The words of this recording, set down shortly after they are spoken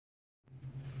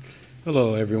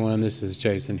Hello everyone, this is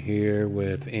Jason here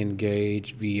with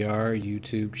Engage VR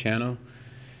YouTube channel,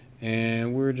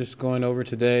 and we're just going over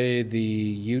today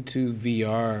the YouTube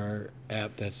VR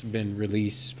app that's been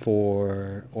released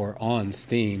for or on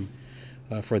Steam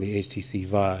for the HTC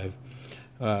Vive.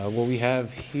 What we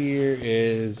have here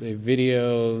is a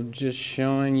video just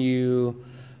showing you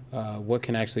what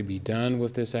can actually be done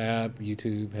with this app.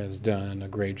 YouTube has done a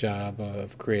great job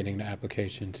of creating the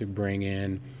application to bring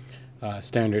in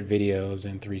standard videos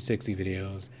and 360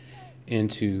 videos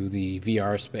into the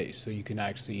VR space, so you can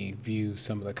actually view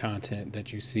some of the content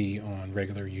that you see on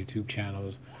regular YouTube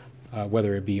channels,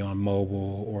 whether it be on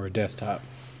mobile or desktop.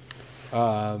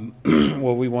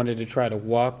 What we wanted to try to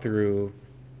walk through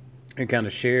and kind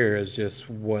of share is just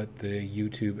what the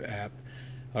YouTube app,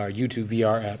 YouTube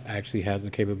VR app, actually has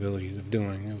the capabilities of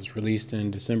doing. It was released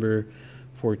in December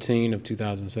 14 of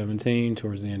 2017,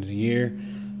 towards the end of the year.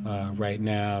 Right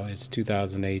now it's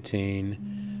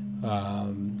 2018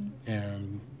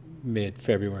 and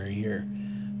mid-February here.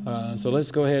 So let's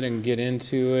go ahead and get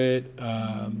into it.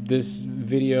 This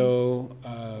video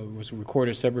was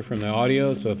recorded separate from the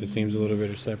audio, so if it seems a little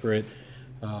bit separate,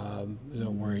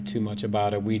 don't worry too much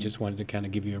about it. We just wanted to kind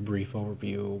of give you a brief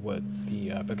overview of what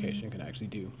the application can actually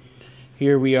do.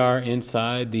 Here we are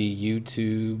inside the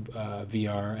YouTube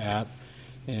VR app.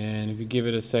 And if you give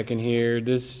it a second here,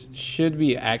 this should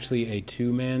be actually a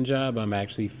two-man job. I'm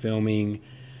actually filming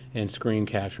and screen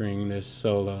capturing this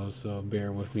solo, so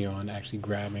bear with me on actually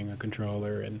grabbing a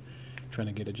controller and trying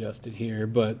to get adjusted here.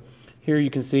 But here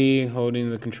you can see holding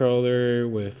the controller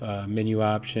with menu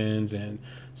options and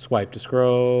swipe to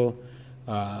scroll.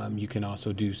 You can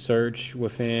also do search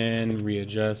within,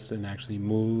 readjust, and actually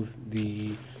move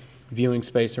the viewing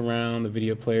space around the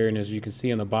video player. And as you can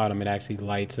see on the bottom, it actually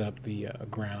lights up the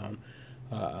ground,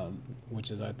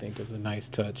 which I think is a nice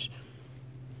touch,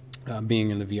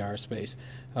 being in the VR space.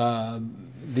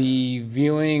 The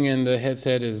viewing in the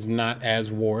headset is not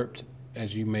as warped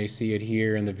as you may see it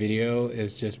here in the video.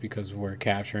 It's just because we're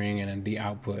capturing and the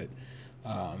output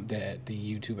that the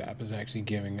YouTube app is actually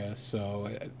giving us. So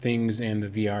things in the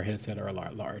VR headset are a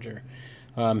lot larger.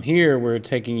 Here we're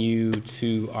taking you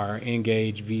to our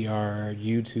Engage VR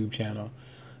YouTube channel.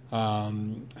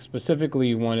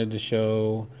 Specifically wanted to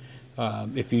show,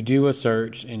 if you do a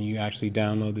search and you actually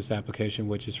download this application,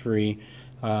 which is free,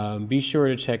 be sure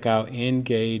to check out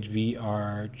Engage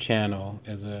VR channel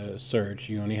as a search.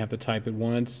 You only have to type it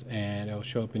once and it'll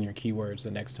show up in your keywords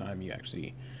the next time you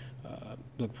actually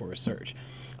look for a search.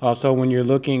 Also, when you're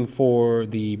looking for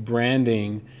the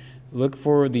branding, look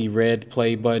for the red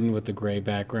play button with the gray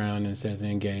background and it says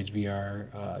Engage VR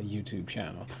YouTube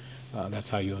channel. That's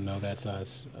how you'll know that's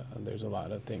us. There's a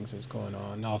lot of things that's going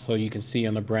on. Also, you can see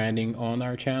on the branding on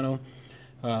our channel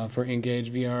for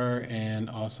Engage VR, and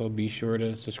also be sure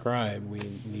to subscribe. We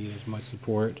need as much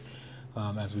support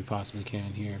as we possibly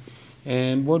can here.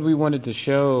 And what we wanted to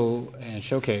show and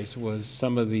showcase was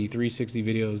some of the 360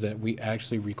 videos that we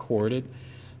actually recorded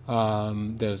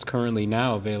that is currently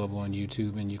now available on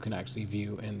YouTube, and you can actually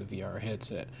view in the VR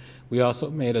headset. We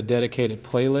also made a dedicated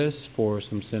playlist for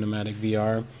some cinematic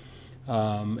VR.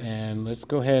 And let's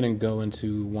go ahead and go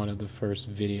into one of the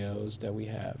first videos that we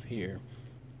have here.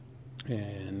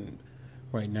 And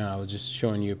right now I was just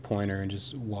showing you a pointer and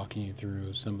just walking you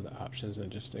through some of the options and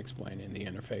just explaining the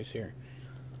interface here.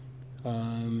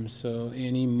 So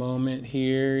any moment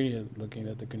here, you're looking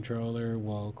at the controller,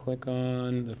 we'll click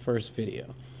on the first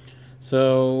video.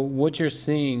 So what you're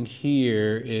seeing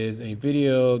here is a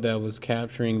video that was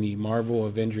capturing the Marvel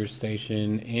Avengers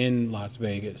station in Las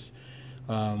Vegas.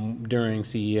 During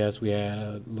CES, we had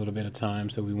a little bit of time,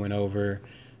 so we went over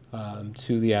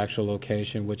to the actual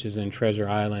location, which is in Treasure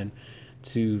Island,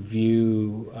 to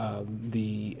view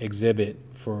the exhibit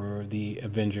for the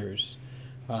Avengers.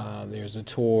 There's a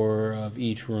tour of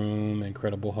each room: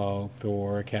 Incredible Hulk,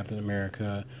 Thor, Captain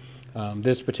America.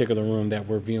 This particular room that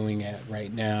we're viewing at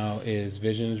right now is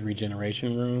Vision's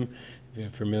Regeneration Room. If you're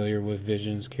familiar with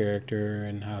Vision's character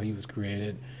and how he was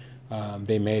created,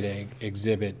 they made an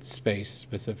exhibit space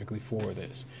specifically for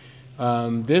this.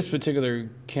 This particular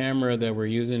camera that we're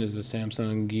using is the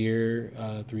Samsung Gear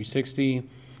 360,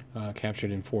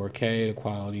 captured in 4K. The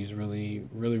quality is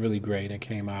really great. It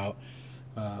came out.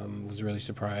 Was really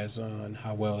surprised on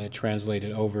how well it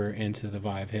translated over into the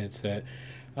Vive headset.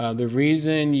 The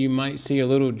reason you might see a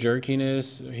little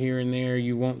jerkiness here and there,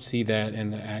 you won't see that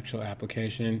in the actual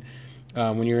application.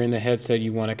 When you're in the headset,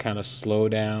 you want to kind of slow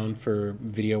down for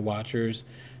video watchers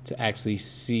to actually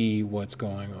see what's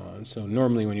going on. So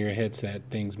normally when you're a headset,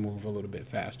 things move a little bit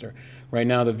faster. Right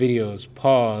now the video is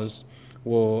paused.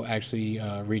 We'll actually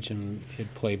reach and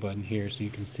hit play button here so you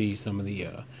can see some of the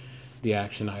the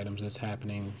action items that's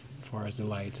happening as far as the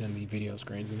lights and the video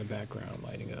screens in the background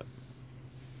lighting up.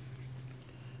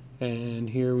 And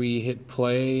here we hit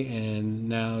play, and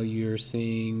now you're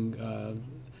seeing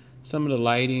some of the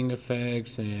lighting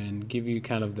effects and give you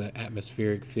kind of the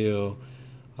atmospheric feel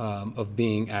of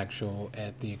being actual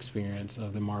at the experience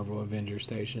of the Marvel Avengers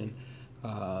Station.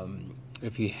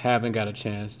 If you haven't got a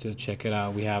chance to check it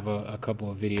out, we have a couple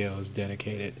of videos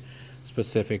dedicated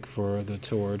specific for the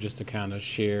tour, just to kind of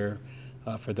share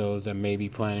for those that may be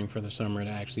planning for the summer to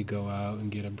actually go out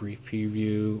and get a brief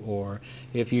preview, or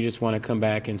if you just want to come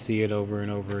back and see it over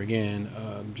and over again,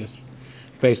 just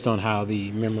based on how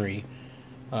the memory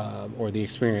or the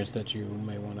experience that you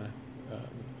may want to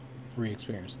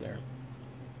re-experience there.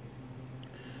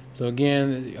 So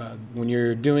again, when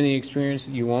you're doing the experience,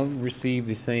 you won't receive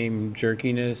the same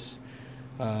jerkiness.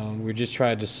 We're just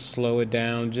trying to slow it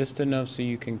down just enough so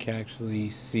you can actually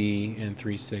see in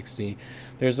 360.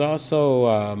 There's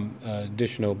also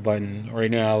additional button. Right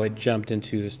now it jumped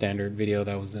into the standard video.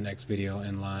 That was the next video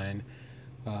in line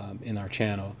in our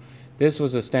channel. This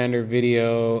was a standard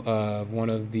video of one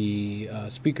of the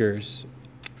speakers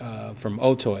from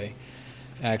Otoy,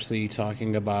 actually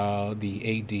talking about the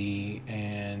 8D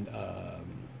and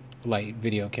light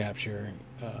video capture.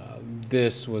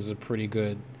 This was a pretty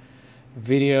good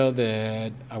video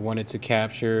that I wanted to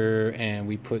capture, and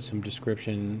we put some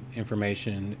description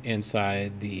information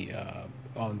inside the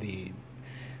on the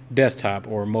desktop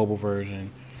or mobile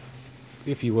version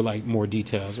if you would like more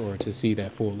details or to see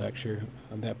that full lecture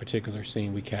of that particular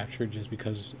scene we captured, just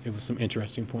because it was some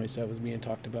interesting points that was being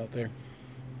talked about there.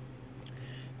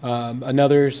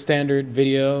 Another standard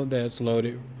video that's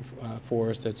loaded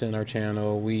for us that's in our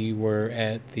channel, we were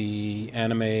at the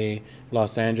Anime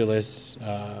Los Angeles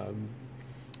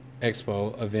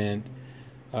Expo event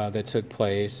that took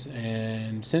place,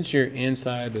 and since you're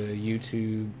inside the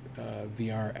YouTube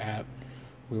VR app,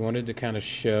 we wanted to kind of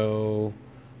show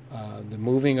the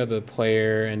moving of the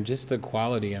player and just the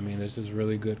quality. I mean, this is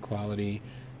really good quality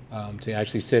to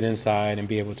actually sit inside and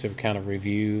be able to kind of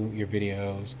review your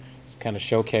videos, kind of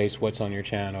showcase what's on your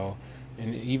channel,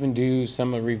 and even do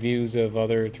some of the reviews of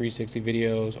other 360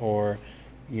 videos, or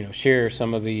share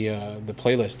some of the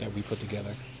playlists that we put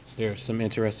together. There are some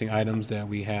interesting items that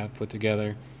we have put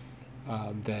together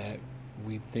that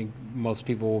we think most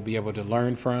people will be able to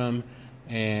learn from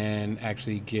and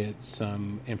actually get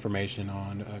some information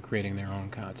on creating their own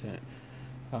content.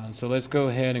 So let's go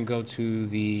ahead and go to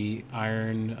the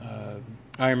Iron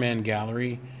Man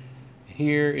gallery.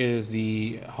 Here is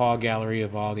the hall gallery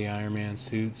of all the Iron Man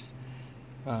suits.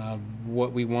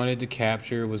 What we wanted to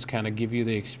capture was kind of give you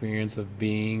the experience of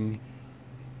being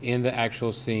in the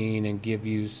actual scene and give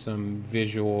you some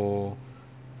visual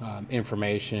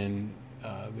information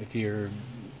if you're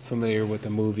familiar with the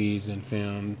movies and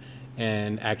film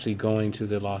and actually going to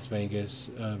the Las Vegas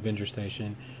Avenger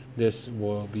Station. This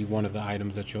will be one of the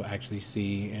items that you'll actually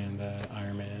see in the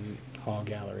Iron Man Hall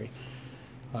Gallery.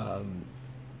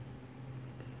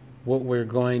 What we're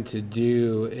going to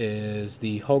do is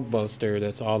the Hulkbuster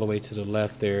that's all the way to the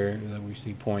left there that we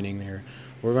see pointing there.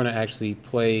 We're going to actually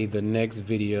play the next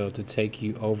video to take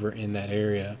you over in that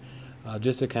area,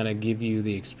 just to kind of give you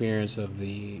the experience of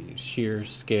the sheer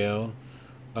scale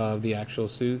of the actual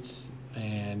suits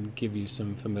and give you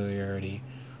some familiarity.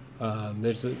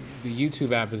 The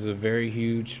YouTube app is a very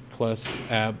huge plus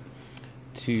app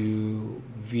to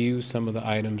view some of the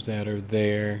items that are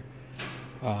there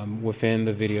within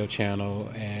the video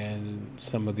channel, and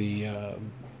some of the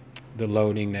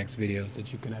loading next videos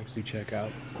that you can actually check out.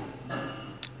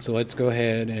 So let's go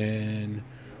ahead and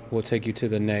we'll take you to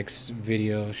the next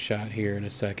video shot here in a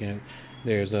second.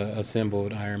 There's a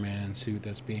assembled Iron Man suit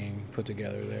that's being put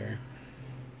together there.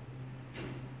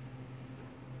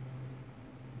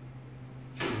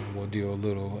 And we'll do a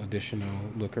little additional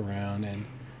look around and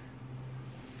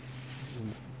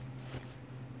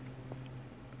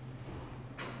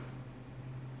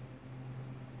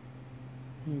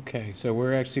okay, so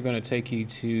we're actually going to take you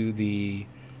to the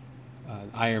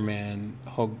Iron Man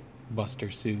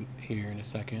Hulkbuster suit here in a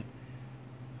second.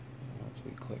 Once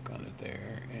we click on it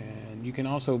there, and you can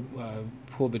also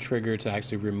pull the trigger to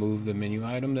actually remove the menu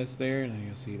item that's there, and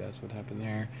you'll see that's what happened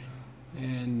there.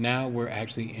 And now we're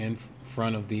actually in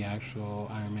front of the actual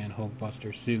Iron Man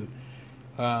Hulkbuster suit.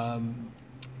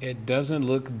 It doesn't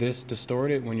look this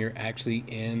distorted when you're actually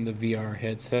in the VR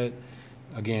headset.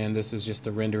 Again, this is just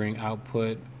a rendering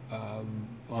output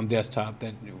on desktop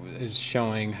that is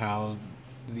showing how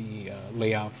the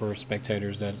layout for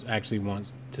spectators that actually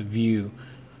wants to view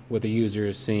what the user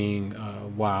is seeing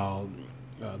while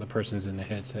the person's in the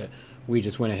headset. we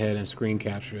just went ahead and screen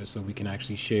captured it so we can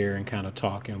actually share and kind of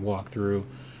talk and walk through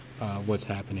what's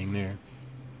happening there.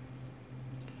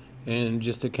 And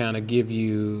just to kind of give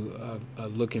you a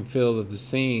look and feel of the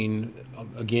scene,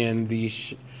 again, the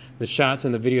shots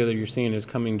in the video that you're seeing is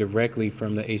coming directly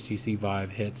from the HTC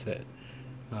Vive headset.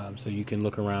 So you can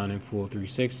look around in full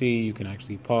 360, you can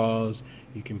actually pause,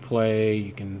 you can play,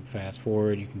 you can fast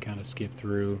forward, you can kind of skip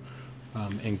through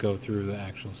and go through the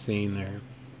actual scene there.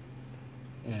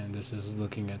 And this is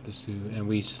looking at the suit. And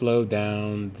we slowed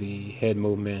down the head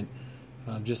movement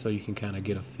just so you can kind of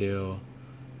get a feel.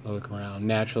 Look around.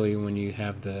 Naturally, when you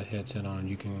have the headset on,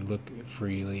 you can look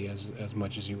freely as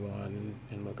much as you want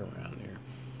and look around there.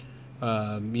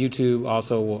 YouTube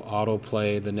also will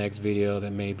autoplay the next video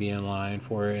that may be in line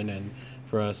for it, and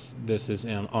for us, this is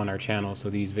on our channel,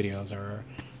 so these videos are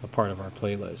a part of our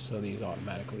playlist, so these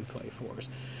automatically play for us.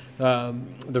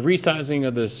 The resizing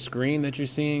of the screen that you're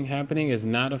seeing happening is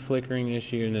not a flickering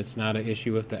issue, and it's not an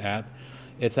issue with the app.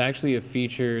 It's actually a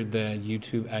feature that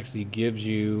YouTube actually gives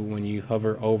you when you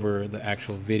hover over the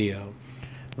actual video.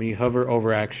 When you hover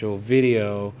over actual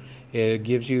video, it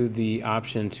gives you the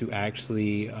option to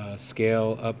actually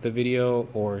scale up the video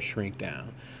or shrink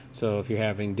down. So if you're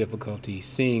having difficulty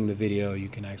seeing the video, you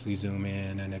can actually zoom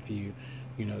in, and if you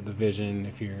the vision,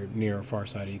 if you're near or far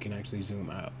sighted, you can actually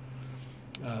zoom out.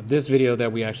 This video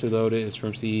that we actually loaded is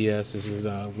from CES. This is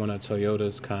one of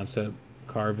Toyota's concept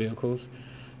car vehicles.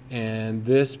 And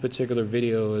this particular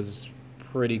video is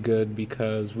pretty good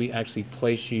because we actually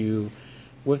place you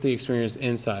with the experience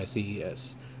inside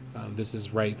CES. This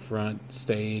is right front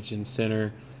stage and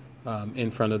center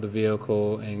in front of the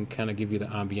vehicle, and kind of give you the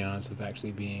ambiance of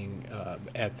actually being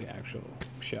at the actual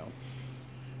show.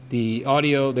 The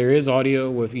audio, there is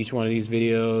audio with each one of these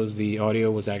videos. The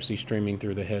audio was actually streaming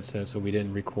through the headset, so we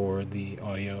didn't record the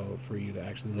audio for you to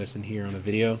actually listen here on the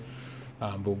video.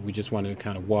 But we just wanted to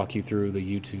kind of walk you through the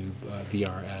YouTube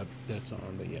VR app that's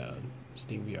on the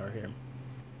Steam VR here.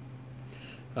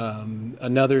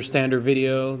 Another standard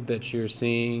video that you're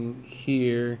seeing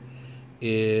here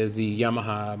is the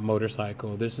Yamaha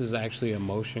motorcycle. This is actually a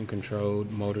motion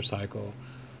controlled motorcycle.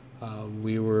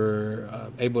 We were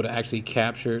able to actually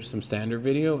capture some standard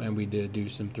video, and we did do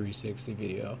some 360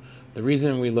 video. The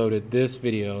reason we loaded this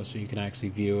video so you can actually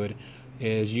view it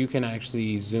is you can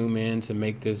actually zoom in to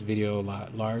make this video a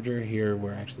lot larger. Here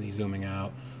we're actually zooming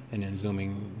out and then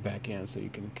zooming back in, so you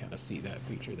can kind of see that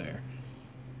feature there.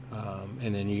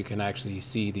 And then you can actually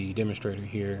see the demonstrator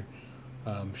here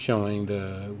showing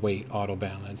the weight auto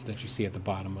balance that you see at the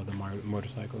bottom of the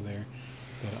motorcycle there,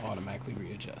 that automatically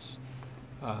readjusts.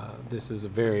 This is a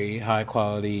very high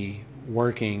quality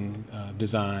working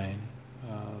design,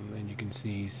 and you can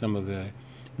see some of the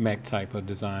mech type of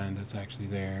design that's actually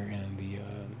there, and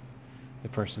the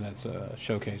person that's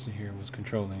showcasing here was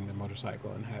controlling the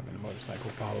motorcycle and having the motorcycle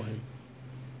follow him.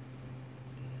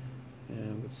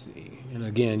 And let's see, and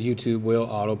again, YouTube will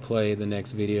autoplay the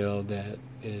next video that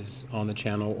is on the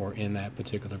channel or in that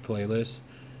particular playlist.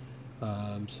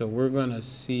 So we're gonna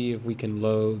see if we can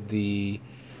load the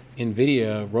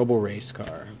NVIDIA Robo Race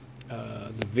car.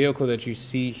 The vehicle that you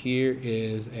see here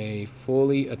is a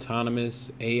fully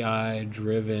autonomous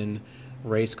AI-driven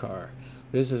race car.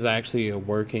 This is actually a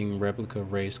working replica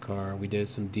race car. We did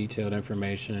some detailed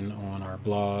information on our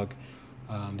blog.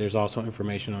 There's also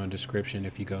information on the description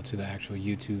if you go to the actual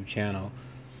YouTube channel.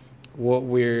 What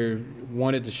we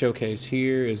wanted to showcase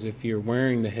here is if you're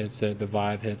wearing the headset, the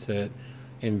Vive headset,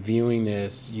 and viewing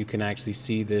this, you can actually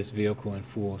see this vehicle in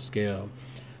full scale.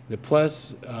 The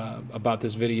plus about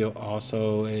this video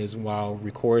also is while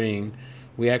recording,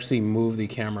 we actually move the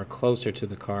camera closer to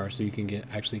the car so you can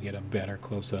actually get a better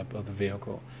close-up of the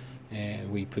vehicle.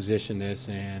 And we position this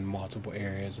in multiple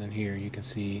areas, and here you can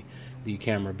see the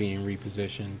camera being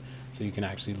repositioned so you can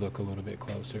actually look a little bit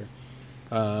closer.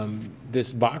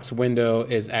 This box window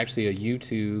is actually a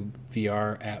YouTube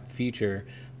VR app feature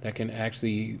that can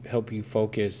actually help you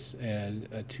focus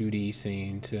a 2D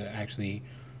scene to actually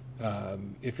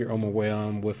if you're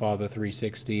overwhelmed with all the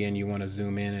 360 and you want to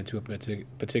zoom in into a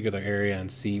particular area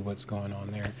and see what's going on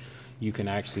there, you can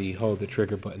actually hold the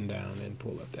trigger button down and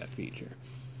pull up that feature.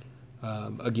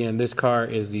 Again, this car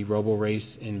is the Robo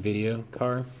Race NVIDIA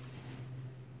car.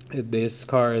 This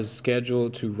car is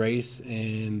scheduled to race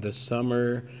in the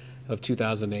summer of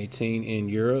 2018 in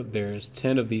Europe. There's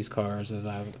 10 of these cars, as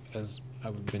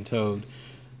I've been told,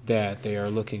 that they are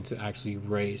looking to actually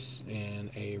race in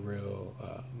a real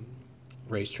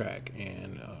racetrack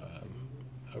and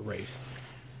a race.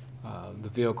 The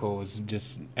vehicle was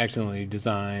just excellently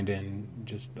designed, and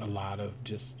just a lot of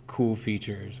just cool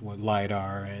features with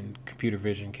LiDAR and computer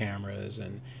vision cameras,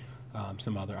 and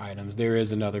some other items. There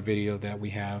is another video that we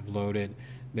have loaded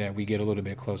that we get a little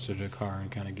bit closer to the car and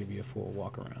kind of give you a full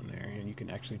walk around there, and you can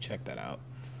actually check that out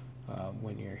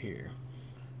when you're here.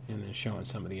 And then showing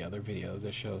some of the other videos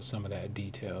that show some of that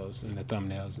details and the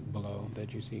thumbnails below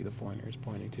that you see the pointers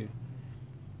pointing to.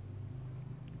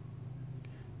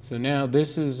 So now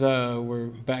this is, we're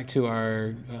back to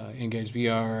our Engage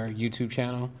VR YouTube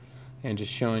channel and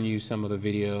just showing you some of the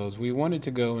videos. We wanted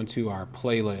to go into our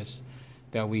playlist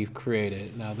that we've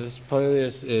created. Now this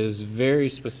playlist is very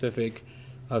specific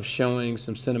of showing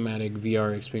some cinematic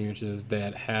VR experiences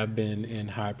that have been in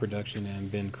high production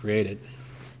and been created.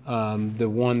 The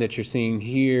one that you're seeing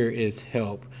here is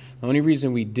Help. The only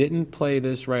reason we didn't play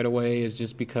this right away is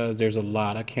just because there's a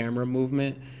lot of camera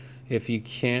movement. If you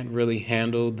can't really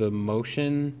handle the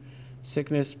motion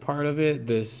sickness part of it,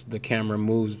 the camera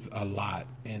moves a lot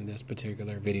in this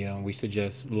particular video, and we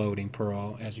suggest loading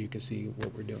Pearl, as you can see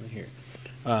what we're doing here.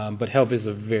 But Help is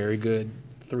a very good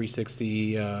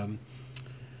 360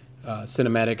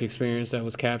 cinematic experience that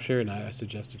was captured, and I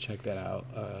suggest to check that out,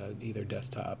 either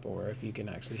desktop or if you can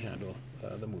actually handle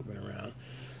the movement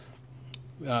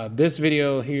around. This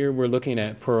video here, we're looking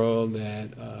at Pearl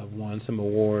that won some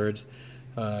awards.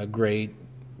 Great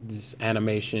this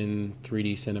animation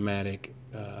 3D cinematic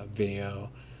video,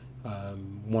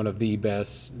 one of the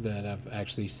best that I've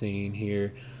actually seen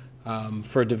here.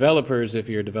 For developers, if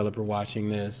you're a developer watching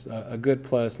this, a good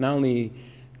plus, not only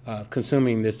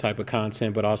consuming this type of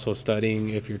content, but also studying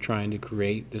if you're trying to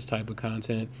create this type of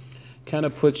content, kind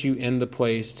of puts you in the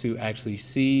place to actually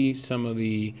see some of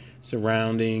the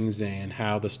surroundings and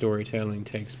how the storytelling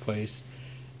takes place,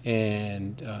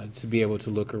 and to be able to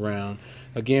look around.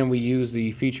 Again, we use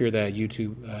the feature that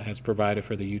YouTube has provided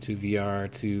for the YouTube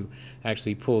VR to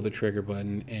actually pull the trigger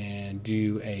button and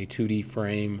do a 2D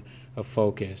frame of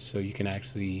focus. So you can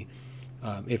actually,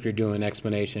 if you're doing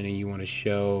explanation and you want to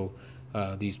show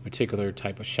these particular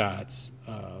type of shots,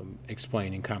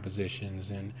 explaining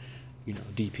compositions and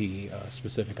DP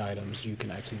specific items, you can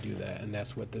actually do that, and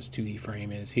that's what this 2D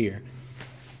frame is here.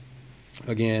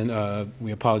 Again,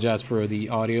 we apologize for the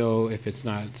audio if it's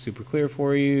not super clear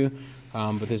for you,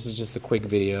 but this is just a quick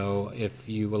video. If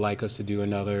you would like us to do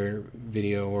another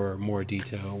video or more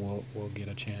detail, we'll get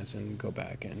a chance and go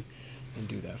back and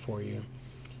do that for you.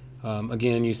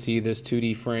 Again, you see this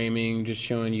 2D framing just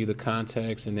showing you the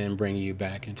context and then bringing you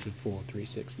back into full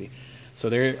 360. So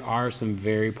there are some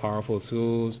very powerful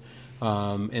tools.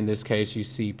 In this case, you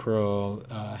see Pearl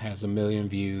has 1 million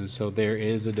views, so there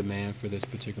is a demand for this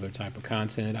particular type of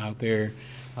content out there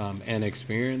and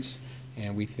experience,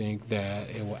 and we think that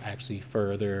it will actually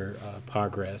further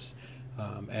progress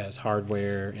as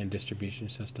hardware and distribution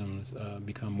systems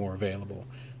become more available.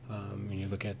 When you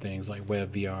look at things like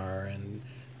web VR and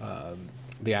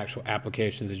the actual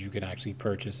applications that you can actually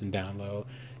purchase and download.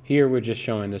 Here we're just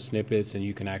showing the snippets, and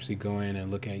you can actually go in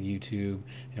and look at YouTube,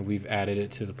 and we've added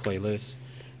it to the playlist.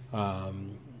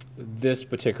 This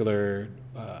particular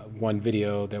one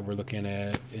video that we're looking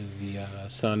at is the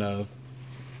Son of,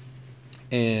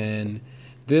 and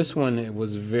this one, it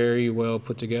was very well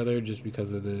put together just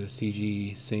because of the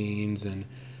CG scenes and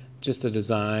just the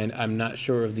design. I'm not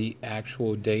sure of the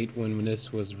actual date when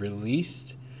this was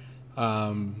released,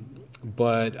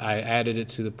 but I added it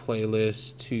to the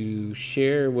playlist to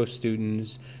share with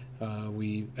students.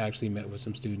 We actually met with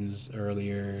some students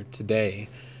earlier today,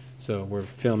 so we're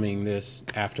filming this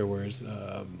afterwards,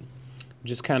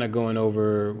 just kind of going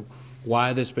over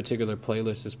why this particular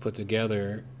playlist is put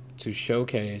together to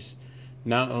showcase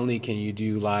not only can you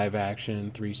do live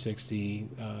action 360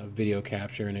 video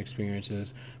capture and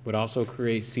experiences, but also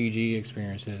create CG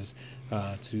experiences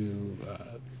to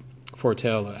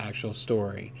foretell an actual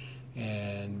story.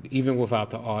 And even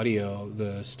without the audio,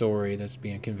 the story that's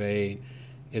being conveyed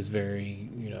is very,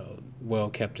 well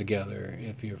kept together.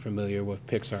 If you're familiar with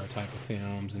Pixar type of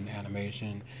films and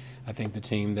animation, I think the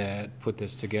team that put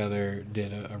this together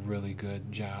did a really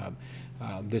good job.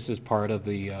 This is part of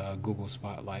the Google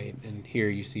Spotlight, and here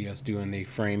you see us doing the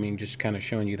framing, just kind of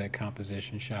showing you that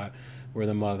composition shot where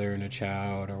the mother and the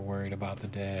child are worried about the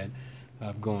dad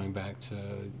going back to,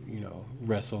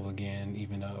 wrestle again,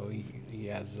 even though he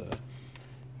has a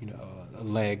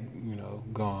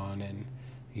leg, gone, and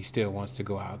he still wants to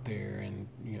go out there and,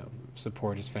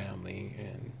 support his family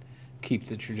and keep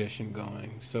the tradition going.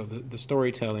 So the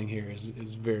storytelling here is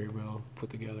very well put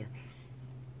together.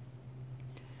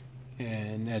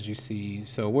 And as you see,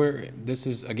 so we're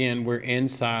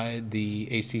inside the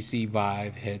HTC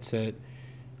Vive headset,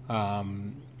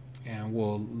 and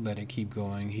we'll let it keep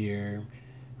going here,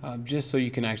 just so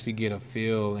you can actually get a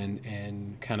feel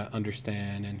and kind of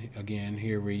understand. And again,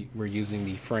 here we're using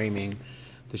the framing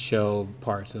to show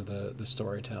parts of the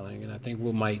storytelling. And I think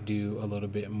we might do a little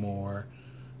bit more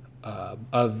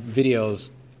of videos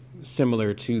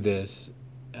similar to this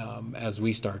as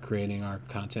we start creating our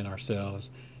content ourselves.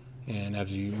 And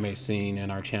as you may have seen in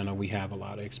our channel, we have a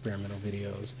lot of experimental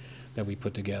videos that we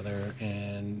put together.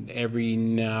 And every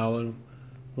now,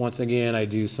 once again, I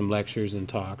do some lectures and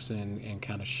talks and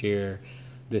kind of share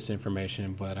this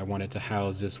information, but I wanted to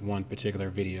house this one particular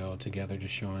video together,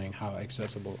 just showing how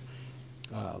accessible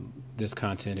this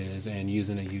content is, and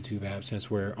using a YouTube app, since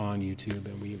we're on YouTube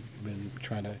and we've been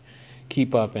trying to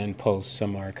keep up and post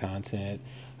some of our content.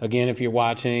 Again, if you're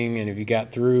watching and if you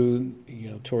got through,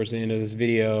 towards the end of this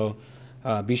video,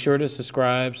 be sure to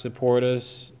subscribe, support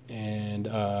us, and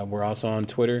we're also on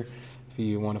Twitter if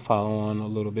you want to follow on a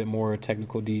little bit more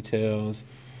technical details.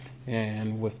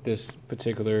 And with this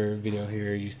particular video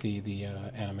here, you see the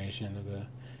animation of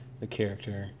the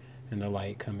character and the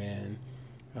light come in.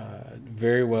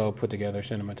 Very well put together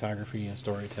cinematography and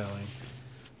storytelling,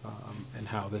 and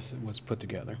how this was put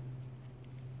together.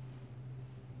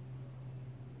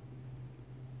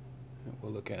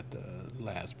 We'll look at the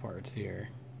last parts here.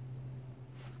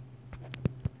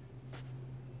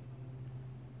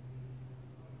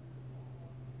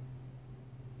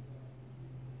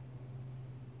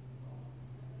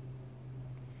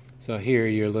 So here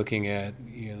you're looking at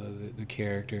the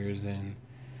characters, and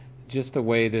just the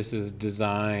way this is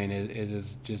designed, it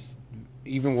is just,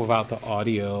 even without the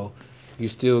audio, you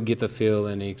still get the feel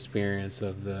and the experience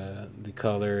of the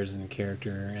colors and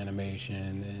character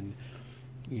animation, and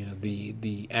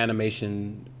the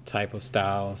animation type of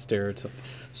style,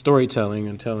 storytelling,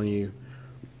 and telling you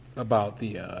about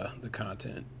the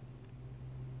content.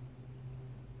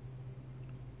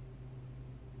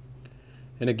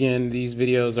 And again, these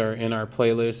videos are in our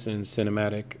playlist in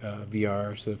cinematic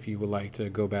VR, so if you would like to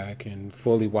go back and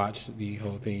fully watch the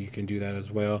whole thing, you can do that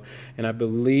as well. And I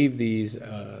believe these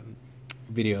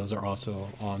videos are also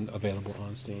available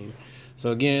on Steam.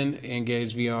 So again,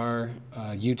 Engage VR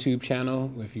YouTube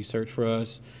channel, if you search for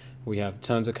us, we have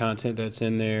tons of content that's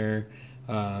in there.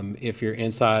 If you're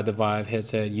inside the Vive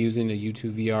headset using the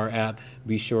YouTube VR app,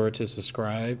 be sure to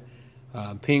subscribe.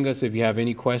 Ping us if you have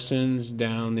any questions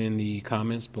down in the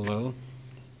comments below,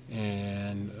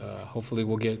 and hopefully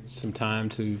we'll get some time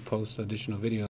to post additional videos.